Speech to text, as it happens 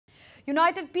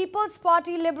United People's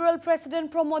Party Liberal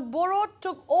President Pramod Boro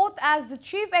took oath as the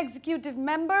Chief Executive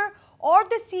Member or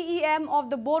the CEM of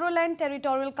the Bodoland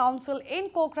Territorial Council in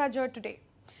Kokrajhar today.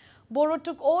 Boro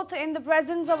took oath in the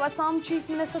presence of Assam Chief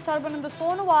Minister Sarbananda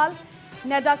Sonowal,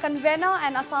 NEDA convener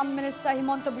and Assam Minister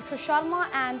Himanta Biswa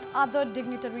and other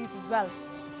dignitaries as well.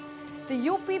 The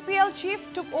UPPL chief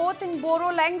took oath in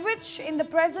Boro language in the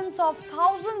presence of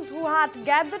thousands who had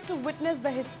gathered to witness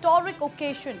the historic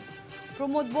occasion.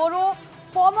 Pramod Boro,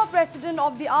 former president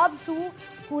of the ABSU,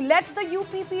 who led the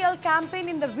UPPL campaign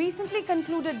in the recently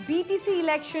concluded BTC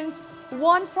elections,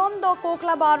 won from the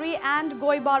Kokrajhar and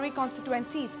Goibari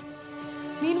constituencies.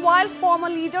 Meanwhile, former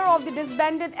leader of the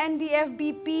disbanded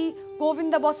NDF-BP,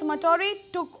 Govinda Basumatari,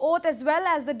 took oath as well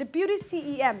as the deputy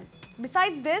CEM.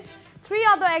 Besides this, 3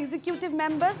 other executive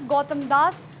members, Gautam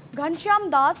Das, Ghanshyam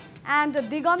Das and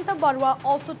Diganta Barua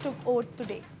also took oath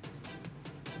today.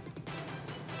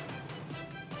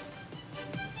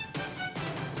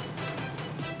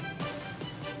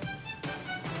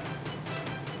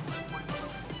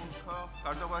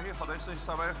 কাৰ্যবাহী সদস্য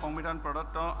হিচাপে সংবিধান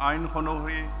প্ৰদত্ত আইন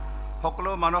অনুসৰি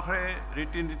সকলো মানুহৰে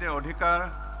ৰীতি নীতিৰ অধিকাৰ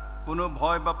কোনো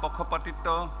ভয় বা পক্ষপাতিত্ব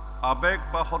আবেগ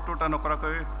বা শত্ৰুতা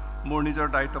নকৰাকৈ মোৰ নিজৰ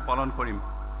দায়িত্ব পালন কৰিম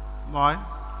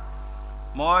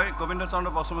মই গোবিন্দ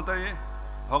চন্দ্ৰ বসুমতাৰী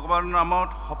ভগৱানৰ নামত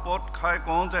শপত খাই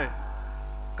কওঁ যে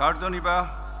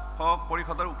কাৰ্যনিৰ্বাহক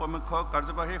পৰিষদৰ উপমুখ্য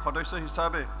কাৰ্যবাহী সদস্য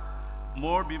হিচাপে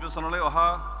মোৰ বিবেচনালৈ অহা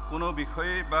কোনো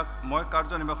বিষয়ে বা মই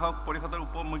কাৰ্যনিৰ্বাহক পৰিষদৰ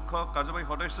উপমুখ্য কাৰ্যবাহী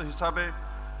সদস্য হিচাপে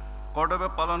কৰ্তব্য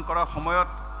পালন কৰাৰ সময়ত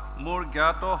মোৰ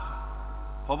জ্ঞাত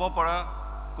হ'ব পৰা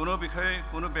কোনো বিষয়ে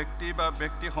কোনো ব্যক্তি বা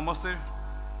ব্যক্তি সমষ্টিৰ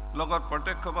লগত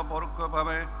প্ৰত্যক্ষ বা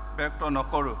পৰোক্ষভাৱে ব্যক্ত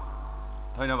নকৰোঁ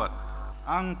ধন্যবাদ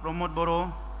आं प्रमोद बरो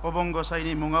अबंग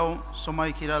गसाइनि मुङाव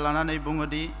समायखिरा लानानै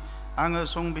बुङोदि आङो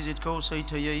संबिजितखौ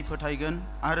सैथोयै फोथायगोन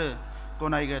आरो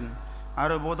गनायगोन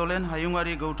आरो बड'लेण्ड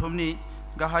हायुङारि गौथुमनि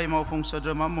गाहाय मावफुं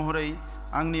सोद्रोमा महरै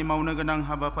आंनि मावनो गोनां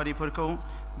हाबाफारिफोरखौ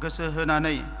गोसो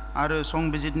होनानै आरो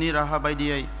संबिजितनि राहा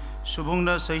बायदियै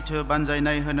सुबुंनो सैथो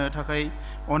बानजायनाय होनो थाखाय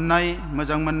अननाय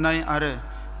मोजां मोननाय आरो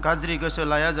गाज्रि गोसो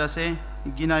लायाजासे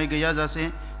गिनाय गैयाजासे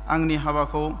आंनि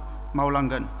हाबाखौ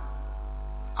मावलांगोन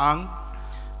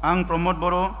आं प्रमोद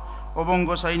बरो अबंग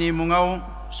गसाइनि मुङाव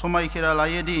समायखिरा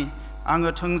लायोदि आङो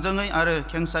थोंजोङै आरो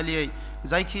खेंसालियै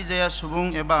जायखिजाया सुबुं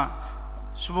एबा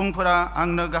सुबुंफोरा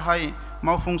आंनो गाहाय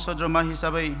मावफुं सोद्रोमा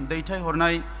हिसाबै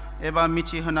दैथायहरनाय एबा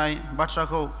मिथिहोनाय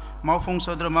बाथ्राखौ मावफुं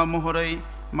सोद्रोमा महरै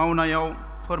मावनायाव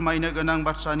फोरमायनो गोनां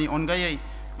बाथ्रानि अनगायै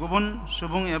गुबुन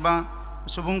सुबुं एबा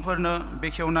सुबुंफोरनो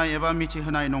बेखेवनाय एबा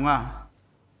मिथिहोनाय नङा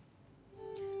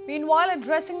Meanwhile,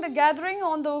 addressing the gathering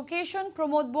on the occasion,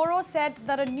 Pramod Boro said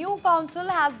that a new council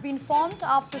has been formed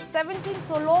after 17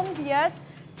 prolonged years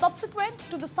subsequent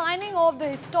to the signing of the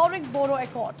historic Boro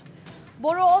Accord.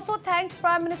 Boro also thanked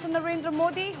Prime Minister Narendra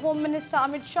Modi, Home Minister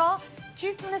Amit Shah,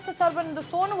 Chief Minister Sarbananda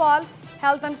Sonowal,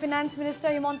 Health and Finance Minister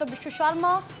Himanta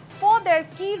Biswa for their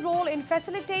key role in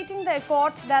facilitating the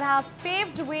accord that has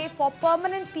paved the way for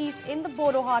permanent peace in the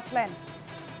Boro heartland.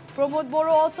 Pramod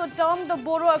Boro also termed the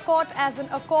Boro Accord as an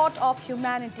accord of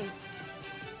humanity.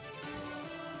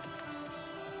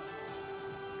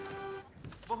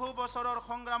 বহু বছৰৰ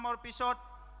সংগ্ৰামৰ পিছত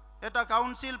এটা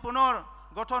council পুনৰ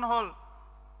গঠন হ'ল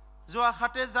যোৱা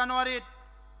 27 জানুৱাৰীত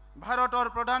ভাৰতৰ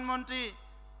প্ৰধানমন্ত্ৰী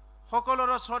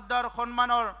সকলোৰে শ্ৰদ্ধাৰ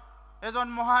সন্মানৰ এজন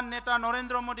মহান নেতা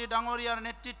নৰেন্দ্ৰ মোদী ডাঙৰীয়াৰ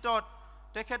নেতৃত্বত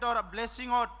তেখেতৰ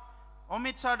ব্লেছিঙত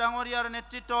অমিত শাহ ডাঙৰীয়াৰ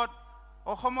নেতৃত্বত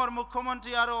অসমৰ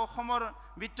মুখ্যমন্ত্ৰী আৰু অসমৰ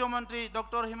বিত্তমন্ত্ৰী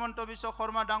ডক্টৰ হিমন্ত বিশ্ব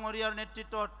শৰ্মা ডাঙৰীয়াৰ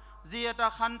নেতৃত্বত যি এটা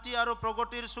শান্তি আৰু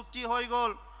প্ৰগতিৰ চুক্তি হৈ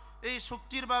গ'ল এই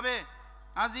চুক্তিৰ বাবে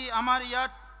আজি আমাৰ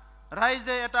ইয়াত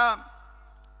ৰাইজে এটা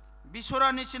বিচৰা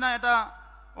নিচিনা এটা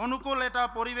অনুকূল এটা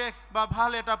পৰিৱেশ বা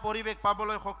ভাল এটা পৰিৱেশ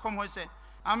পাবলৈ সক্ষম হৈছে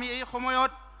আমি এই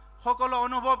সময়ত সকলো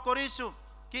অনুভৱ কৰিছো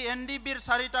কি এনডিবিৰ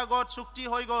 4টা গট চুক্তি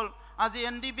হৈ গ'ল আজি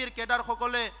এনডিবিৰ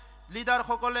কেডাৰসকলে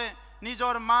লিডাৰসকলে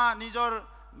নিজৰ মা নিজৰ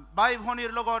বাই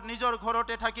ভনীৰ লগত নিজৰ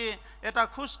ঘৰতে থাকি এটা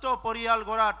সুস্থ পৰিয়াল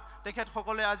গঢ়াত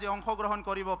তেখেতসকলে আজি অংশগ্ৰহণ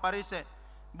কৰিব পাৰিছে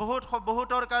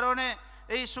বহুতৰ কাৰণে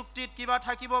এই চুক্তিত কিবা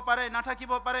থাকিব পাৰে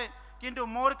নাথাকিব পাৰে কিন্তু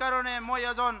মোৰ কাৰণে মই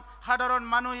এজন সাধাৰণ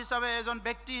মানুহ হিচাপে এজন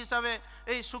ব্যক্তি হিচাপে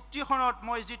এই চুক্তিখনত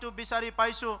মই যেটো বিচাৰি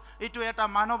পাইছো এটো এটা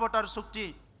মানৱতাৰ চুক্তি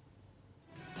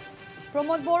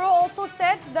Pramod Boro also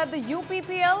said that the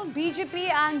UPPL, BJP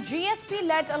and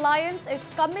GSP-led alliance is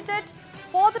committed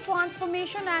for the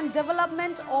transformation and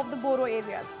development of the Boro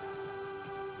areas.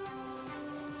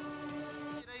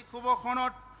 এই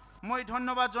খুবখনত মই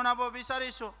ধন্যবাদ জনাব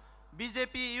বিচাৰিছো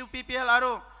বিজেপি ইউপিপিএল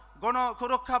আৰু গণ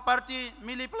সুৰক্ষা পাৰ্টি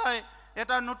মিলি প্লাই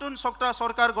এটা নতুন সক্তা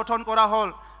সৰকাৰ গঠন কৰা হল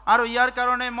আৰু ইয়াৰ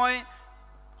কাৰণে মই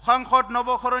সাংসদ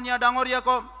নৱখৰণীয়া ডাঙৰীয়াক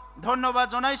ধন্যবাদ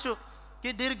জনাইছো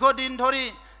কি দীৰ্ঘদিন ধৰি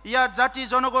ইয়াত জাতি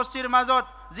জনগোষ্ঠীৰ মাজত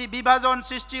যি বিভাজন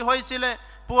সৃষ্টি হৈছিল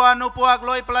পুৱা নোপোৱাক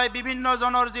লৈ পেলাই বিভিন্ন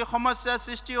জনৰ যি সমস্যা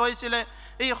সৃষ্টি হৈছিল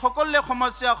এই সকলো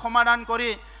সমস্যা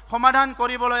সমাধান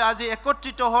কৰিবলৈ আজি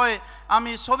একত্ৰিত হৈ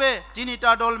আমি সবে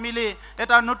তিনিটা দল মিলি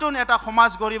এটা নতুন এটা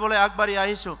সমাজ গঢ়িবলৈ আগবাঢ়ি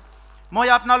আহিছো মই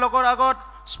আপোনালোকৰ আগত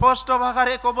স্পষ্ট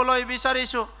ভাষাৰে ক'বলৈ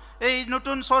বিচাৰিছো এই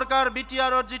নতুন সরকার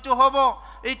বিটিআরত যেটো হব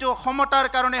এইটো ক্ষমতার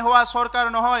কারণে হওয়া সরকার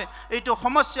নহয় এইটো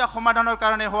সমস্যা সমাধানের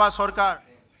কারণে হওয়া সরকার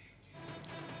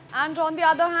And on the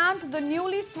other hand, the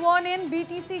newly sworn in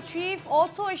BTC chief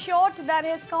also assured that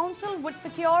his council would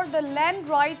secure the land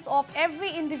rights of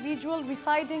every individual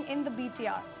residing in the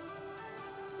BTR.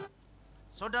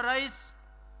 So the rise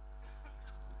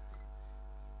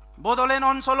Bodoland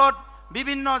অঞ্চলত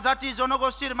বিভিন্ন জাতি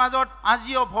জনগোষ্ঠীর মাজত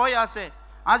আজিও ভয় আছে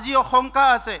আজিও শংকা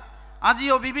আছে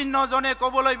আজিও বিভিন্ন জনে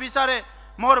কবলৈ বিচাৰে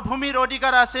মোৰ ভূমিৰ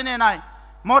অধিকাৰ আছে নে নাই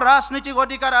মোৰ ৰাজনৈতিক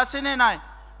অধিকাৰ আছে নে নাই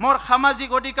মোৰ সামাজিক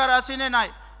অধিকাৰ আছে নে নাই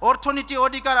অৰ্থনৈতিক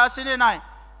অধিকাৰ আছে নে নাই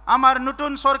আমাৰ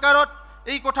নতুন সৰকাৰত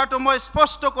এই কথাটো মই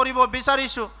স্পষ্ট কৰিব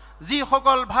বিচাৰিছো যি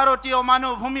সকল ভাৰতীয়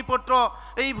মানুহ ভূমিপুত্ৰ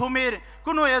এই ভূমিৰ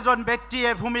কোনো এজন ব্যক্তিয়ে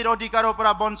ভূমিৰ অধিকাৰৰ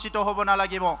পৰা বঞ্চিত হ'ব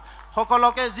নালাগিব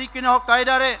সকলকে যি কিনো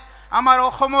কায়দাৰে আমাৰ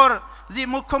অসমৰ যি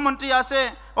মুখ্যমন্ত্ৰী আছে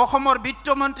অসমৰ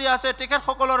বিত্তমন্ত্ৰী আছে তেখেত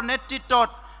সকলৰ নেতৃত্বত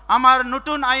আমাৰ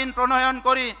নতুন আইন প্ৰণয়ন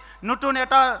কৰি নতুন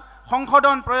এটা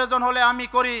সংশোধন প্ৰয়োজন হলে আমি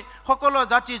কৰি সকলো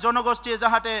জাতি জনগোষ্ঠী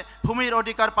যাহাতে ভূমিৰ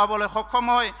অধিকাৰ পাবলৈ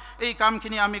সক্ষম হয় এই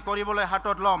কামখিনি আমি কৰিবলৈ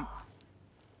হাতত লম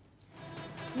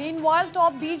Meanwhile,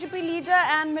 top BJP leader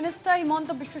and Minister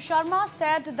Himanta Biswa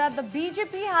said that the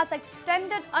BJP has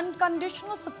extended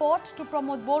unconditional support to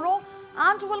Pramod Boro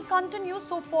and will continue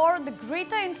so for the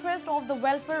greater interest of the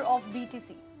welfare of BTC.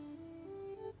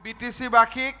 BTC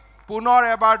বাসীক পুনৰ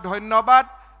এবাৰ ধন্যবাদ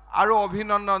আৰু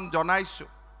অভিনন্দন জনাইছো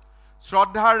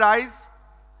শ্ৰদ্ধাৰ ৰাইজ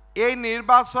এই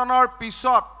নিৰ্বাচনৰ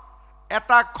পিছত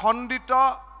এটা খণ্ডিত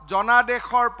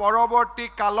জনাদেশৰ পৰৱৰ্তী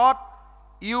কালত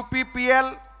UPPL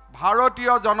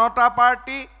ভাৰতীয় জনতা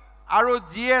পাৰ্টি আৰু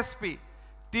GSP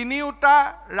তিনিওটা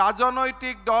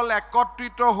ৰাজনৈতিক দল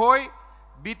একত্ৰিত হৈ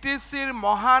BTCৰ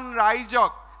মহান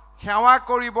ৰাইজক সেৱা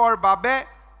কৰিবৰ বাবে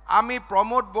আমি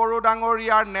প্ৰমোদ বড়ো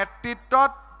ডাঙৰীয়াৰ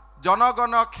নেতৃত্বত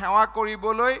জনগণক সেৱা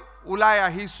কৰিবলৈ ওলাই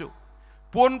আহিছো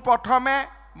পোন প্ৰথমে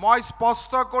মই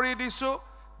স্পষ্ট কৰি দিছো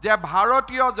যে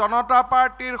ভাৰতীয় জনতা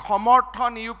পাৰ্টিৰ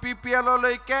সমৰ্থন UPPL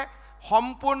লৈকে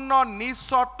সম্পূৰ্ণ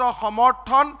নিশ্চত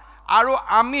সমৰ্থন আৰু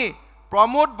আমি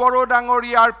প্ৰমোদ বড়ো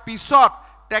ডাঙৰীয়াৰ পিছত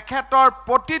তেখেতৰ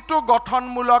প্ৰতিটো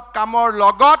গঠনমূলক কামৰ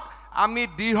লগত আমি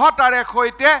দৃঢ়তাৰে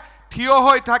সৈতে থিয়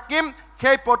হৈ থাকিম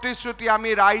সেই প্ৰতিশ্ৰুতি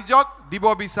আমি ৰাইজক দিব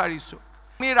বিচাৰিছো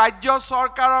আমি ৰাজ্য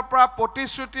চৰকাৰৰ পৰা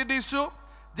প্ৰতিশ্ৰুতি দিছো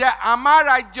যে আমাৰ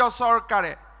ৰাজ্য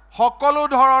চৰকাৰে সকলো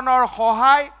ধৰণৰ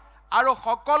সহায় আৰু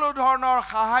সকলো ধৰণৰ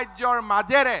সাহায্যৰ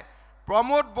মাজেৰে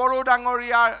প্ৰমোদ বড়ো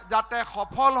ডাঙৰীয়াৰ যাতে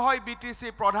সফল হয়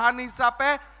BTC প্ৰধান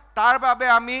হিচাপে তাৰ বাবে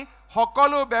আমি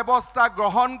সকলো ব্যৱস্থা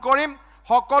গ্ৰহণ কৰিম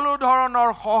সকলো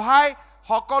ধৰণৰ সহায়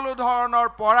সকলো ধৰণৰ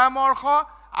পৰামৰ্শ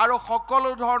আৰু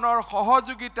সকলো ধৰণৰ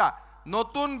সহযোগিতা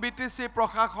নতুন BTC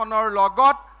প্ৰশাসনৰ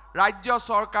লগত ৰাজ্য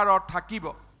চৰকাৰৰ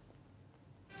থাকিব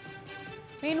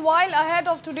Meanwhile, ahead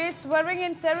of today's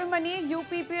swearing-in ceremony,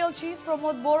 UPPL Chief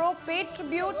Pramod Boro paid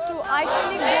tribute to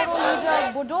iconic Boro leader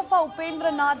Bodofa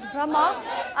Upendranath Brahma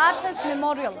at his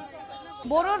memorial.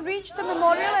 Boro reached the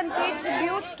memorial and paid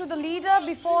tributes to the leader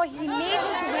before he made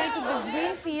his way to the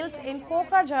green field in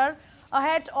Kokrajhar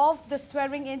ahead of the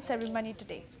swearing-in ceremony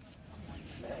today.